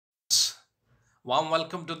Warm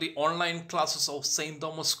welcome to the online classes of St.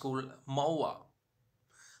 Thomas School, Maua.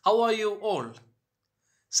 How are you all?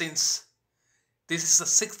 Since this is the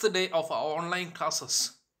sixth day of our online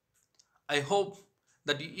classes, I hope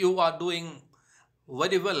that you are doing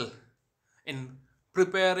very well in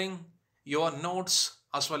preparing your notes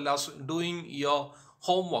as well as doing your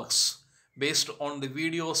homeworks based on the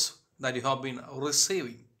videos that you have been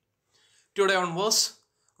receiving. Today onwards,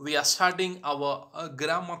 we are starting our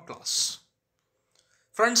grammar class.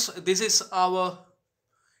 Friends, this is our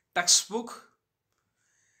textbook.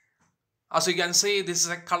 As you can see, this is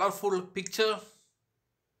a colorful picture.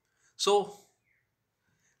 So,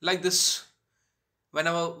 like this,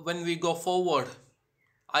 when we go forward,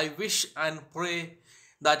 I wish and pray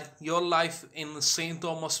that your life in St.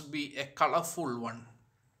 Thomas be a colorful one.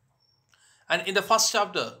 And in the first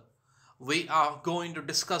chapter, we are going to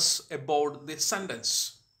discuss about the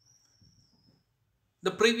sentence.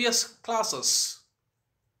 The previous classes,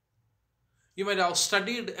 you might have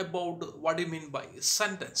studied about what do you mean by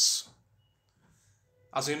sentence.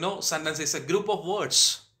 As you know, sentence is a group of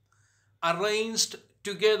words arranged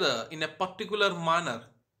together in a particular manner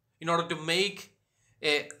in order to make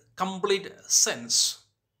a complete sense.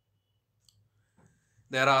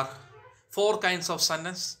 There are four kinds of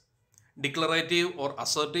sentence: declarative or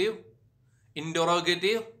assertive,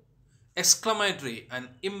 interrogative, exclamatory, and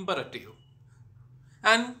imperative.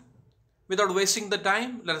 And without wasting the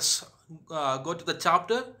time, let's go to the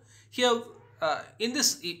chapter. Here, in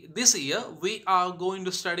this year, we are going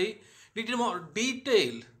to study little more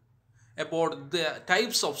detail about the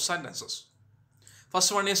types of sentences.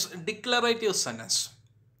 First one is declarative sentence.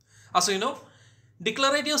 As you know,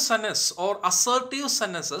 declarative sentence or assertive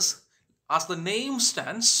sentences, as the name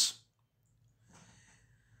stands,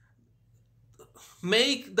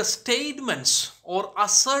 make the statements or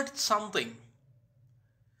assert something.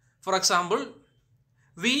 For example,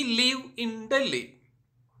 we live in Delhi.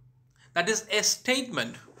 That is a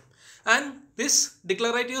statement. And this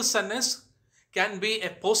declarative sentence can be a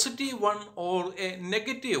positive one or a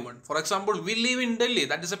negative one. For example, we live in Delhi.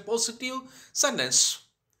 That is a positive sentence.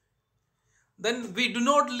 Then we do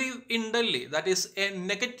not live in Delhi. That is a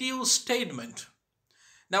negative statement.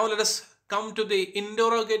 Now let us come to the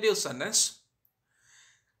interrogative sentence.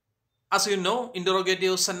 As you know,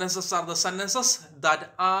 interrogative sentences are the sentences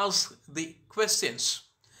that ask the questions.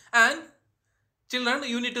 And children,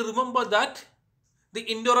 you need to remember that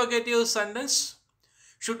the interrogative sentence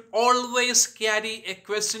should always carry a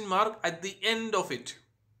question mark at the end of it.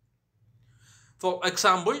 For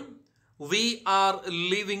example, we are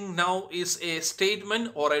living now is a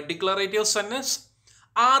statement or a declarative sentence.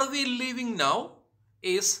 Are we living now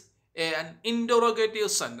is an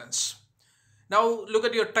interrogative sentence. Now look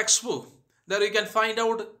at your textbook. There you can find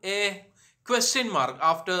out a question mark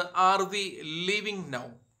after are we living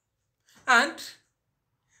now. And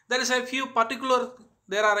there are a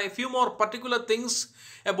few more particular things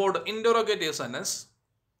about interrogative sentence.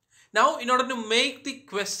 Now, in order to make the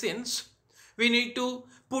questions, we need to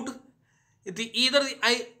put either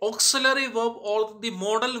the auxiliary verb or the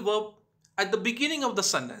modal verb at the beginning of the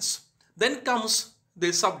sentence. Then comes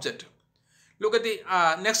the subject. Look at the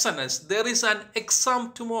next sentence. There is an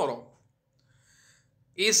exam tomorrow.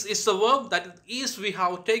 Is the verb. That is we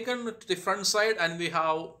have taken to the front side and we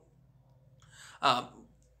have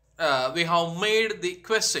made the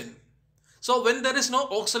question. So when there is no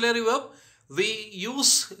auxiliary verb, we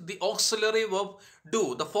use the auxiliary verb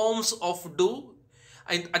do, the forms of do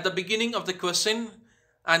at the beginning of the question,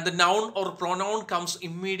 and the noun or pronoun comes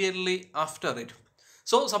immediately after it.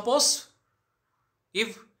 So suppose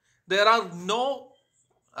if there are no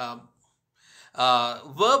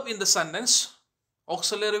verb in the sentence,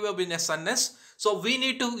 auxiliary verb in a sentence, so we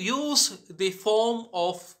need to use the form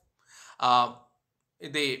of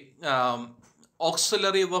the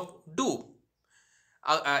auxiliary verb do.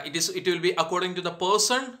 It will be according to the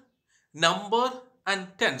person, number, and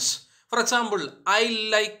tense. For example, I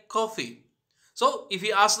like coffee. So if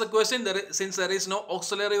you ask the question, since there is no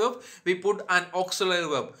auxiliary verb, we put an auxiliary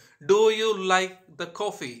verb. Do you like the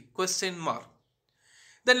coffee? Question mark.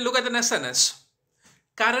 Then look at the next sentence.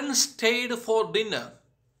 Karan stayed for dinner.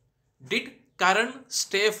 Did Karan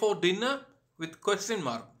stay for dinner? With question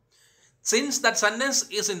mark. Since that sentence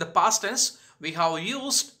is in the past tense, we have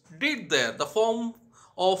used did there. The form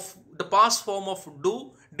of the past form of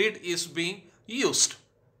do, did is being used.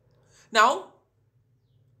 Now,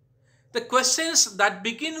 the questions that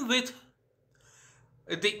begin with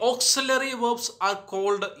the auxiliary verbs are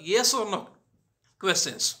called yes or no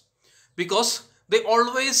questions, because they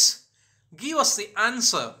always give us the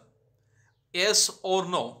answer yes or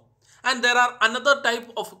no. And there are another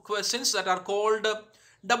type of questions that are called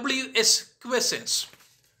WS questions.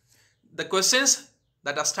 The questions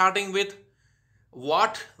that are starting with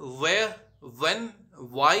what, where, when,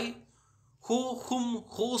 why, who, whom,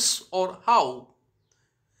 whose, or how.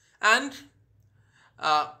 And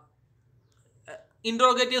uh,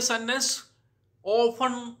 interrogative sentence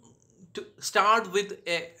often to start with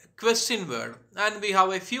a question word, and we have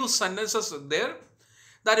a few sentences there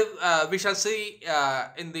that we shall see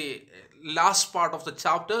in the last part of the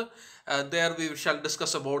chapter. There we shall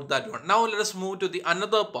discuss about that one. Now let us move to the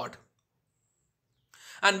another part.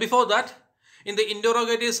 And before that, in the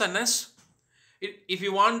interrogative sentence, if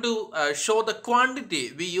you want to show the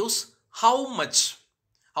quantity, we use how much.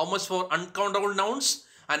 How much for uncountable nouns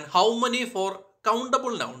and how many for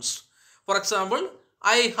countable nouns. For example,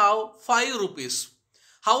 I have 5 rupees.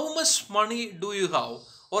 How much money do you have?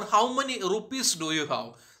 Or how many rupees do you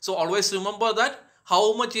have? So always remember that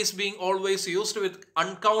how much is being always used with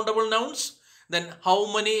uncountable nouns, then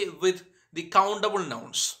how many with the countable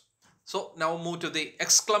nouns. So now move to the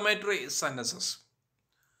exclamatory sentences.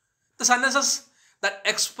 The sentences that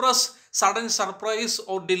express sudden surprise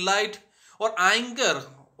or delight or anger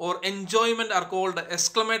or enjoyment are called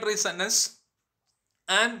exclamatory sentence.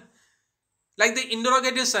 And like the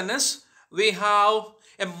interrogative sentence, we have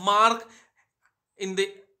a mark in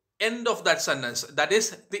the end of that sentence, that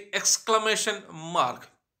is the exclamation mark.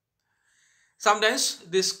 Sometimes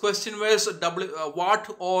this question words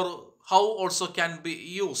what or how also can be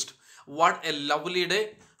used. What a lovely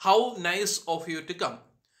day, how nice of you to come.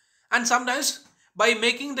 And sometimes by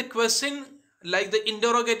making the question like the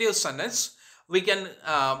interrogative sentence, we can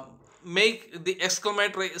make the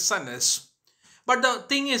exclamatory sentence. But the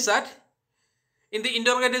thing is that in the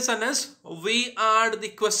interrogative sentence, we add the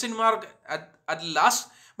question mark at last.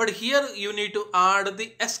 But here you need to add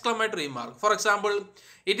the exclamatory mark. For example,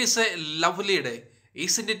 it is a lovely day.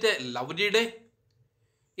 Isn't it a lovely day?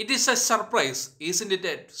 It is a surprise. Isn't it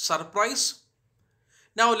a surprise?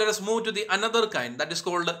 Now let us move to the another kind, that is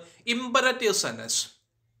called imperative sentence.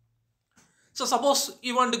 So suppose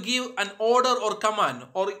you want to give an order or command,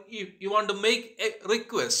 or you want to make a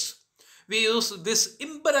request. We use this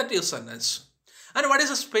imperative sentence. And what is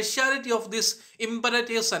the speciality of this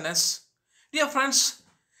imperative sentence? Dear friends,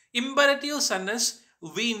 imperative sentence,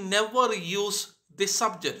 we never use the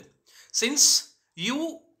subject. Since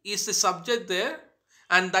you is the subject there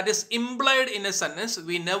and that is implied in a sentence,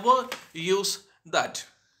 we never use that.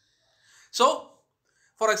 So,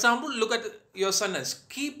 for example, look at your sentence.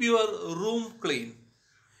 Keep your room clean.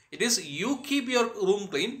 It is you keep your room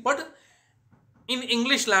clean, but in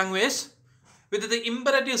English language, with the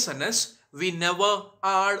imperative sentence, we never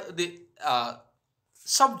add the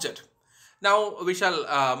subject. Now we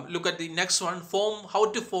shall look at the next one,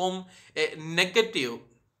 how to form a negative.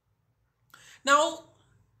 Now,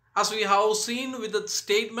 as we have seen with the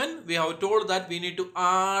statement, we have told that we need to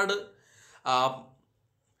add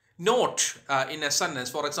not in a sentence.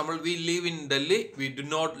 For example, we live in Delhi, we do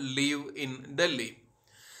not live in Delhi.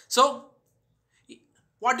 So,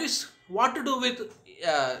 what to do with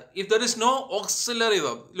if there is no auxiliary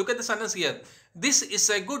verb? Look at the sentence here. This is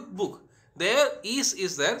a good book. There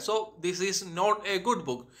is there, so this is not a good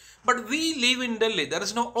book. But we live in Delhi. There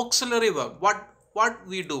is no auxiliary verb. What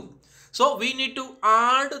we do? So we need to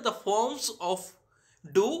add the forms of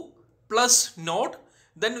do plus not.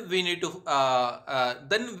 Then we need to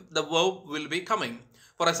then the verb will be coming.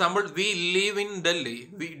 For example, we live in Delhi.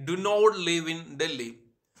 We do not live in Delhi.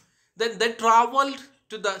 Then they traveled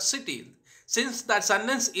to the city. Since that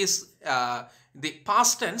sentence is the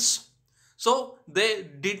past tense, so they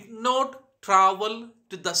did not travel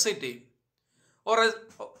to the city. Or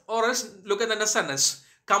else look at the sentence.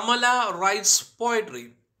 Kamala writes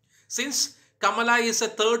poetry. Since Kamala is a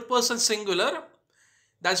third person singular,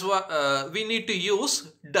 that's why we need to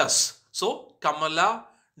use does. So Kamala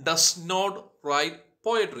does not write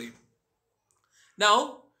poetry.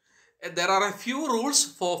 Now there are a few rules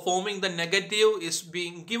for forming the negative is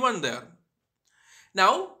being given there.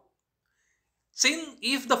 Now, since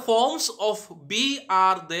if the forms of be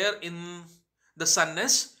are there in the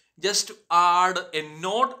sentence, just add a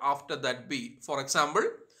note after that be. For example,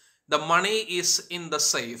 the money is in the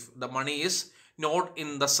safe. The money is not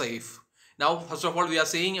in the safe. Now, first of all, we are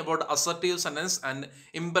saying about assertive sentence and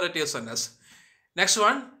imperative sentence. Next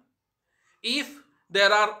one, if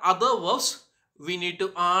there are other verbs, we need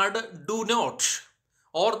to add do not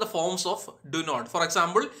or the forms of do not. For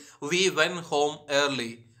example, we went home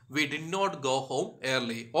early. We did not go home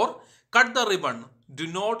early. Or cut the ribbon. Do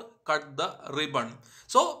not cut the ribbon.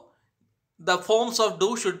 So, the forms of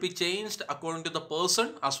do should be changed according to the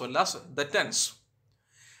person as well as the tense.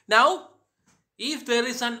 Now, if there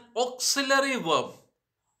is an auxiliary verb,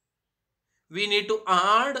 we need to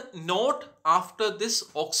add not after this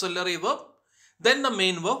auxiliary verb, then the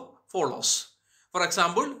main verb follows. For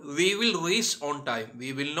example, we will reach on time.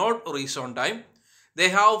 We will not reach on time. They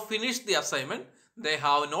have finished the assignment. They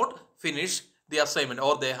have not finished the assignment,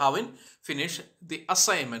 or they haven't finished the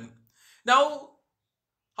assignment. Now,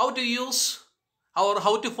 how to use or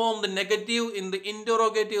how to form the negative in the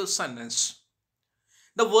interrogative sentence?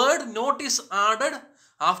 The word not is added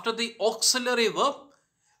after the auxiliary verb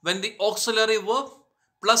when the auxiliary verb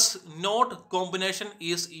plus not combination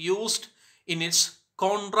is used in its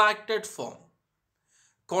contracted form.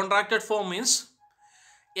 Contracted form means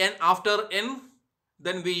n after n,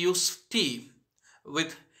 then we use t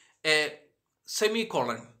with a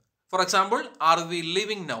semicolon. For example, are we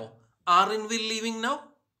leaving now? Aren't we leaving now?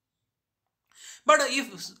 But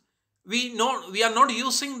if we are not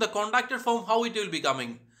using the contracted form, how it will be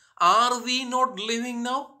coming? Are we not leaving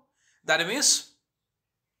now? That means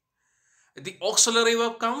the auxiliary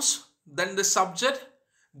verb comes, then the subject,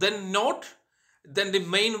 then not, then the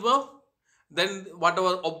main verb, then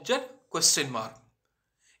whatever object, question mark.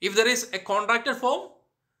 If there is a contracted form,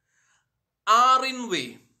 aren't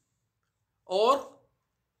we or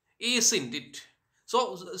isn't it?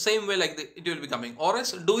 So same way like it will be coming. Or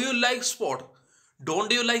else, do you like sport?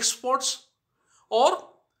 Don't you like sports? Or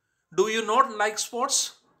do you not like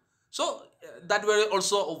sports? So that way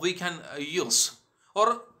also we can use.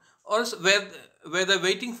 Or else, were they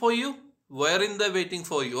waiting for you? Weren't they waiting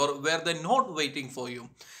for you? Or were they not waiting for you?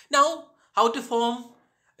 Now, how to form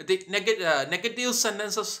the negative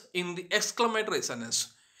sentences in the exclamatory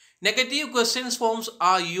sentence? Negative questions forms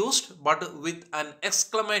are used but with an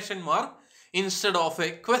exclamation mark instead of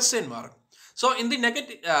a question mark. So in the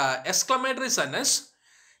negative exclamatory sentence,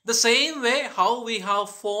 the same way how we have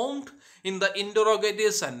formed in the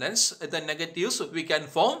interrogative sentence, the negatives we can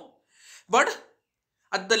form, but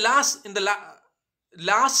at the last, in the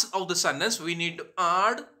last of the sentence, we need to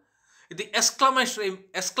add the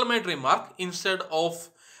exclamatory mark instead of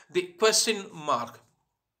the question mark.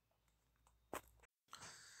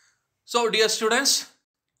 So dear students,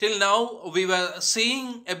 till now we were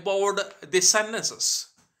seeing about the sentences.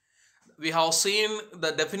 We have seen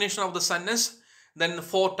the definition of the sentence, then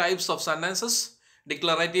 4 types of sentences: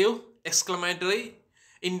 declarative, exclamatory,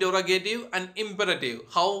 interrogative and imperative.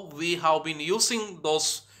 How we have been using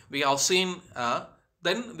those, we have seen.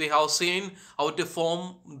 Then we have seen how to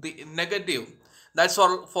form the negative. That's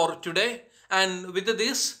all for today. And with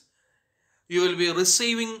this, you will be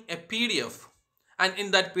receiving a PDF. And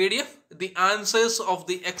in that PDF, the answers of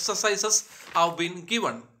the exercises have been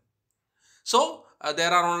given. So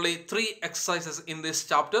there are only 3 exercises in this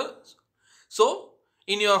chapter. So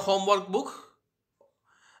in your homework book,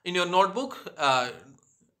 in your notebook,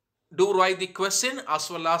 do write the question as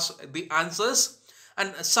well as the answers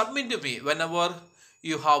and submit to me whenever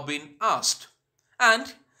you have been asked.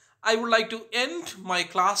 And I would like to end my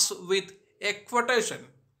class with a quotation.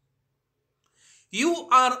 You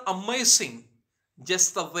are amazing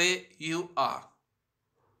just the way you are.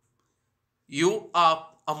 You are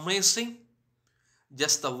amazing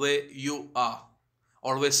just the way you are.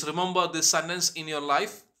 Always remember this sentence in your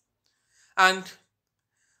life. And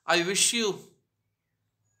I wish you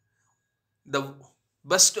the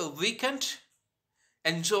best weekend.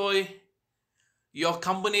 Enjoy your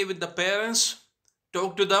company with the parents.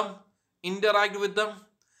 Talk to them, interact with them,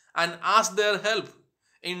 and ask their help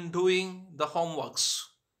in doing the homeworks.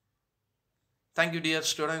 Thank you, dear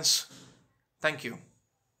students. Thank you.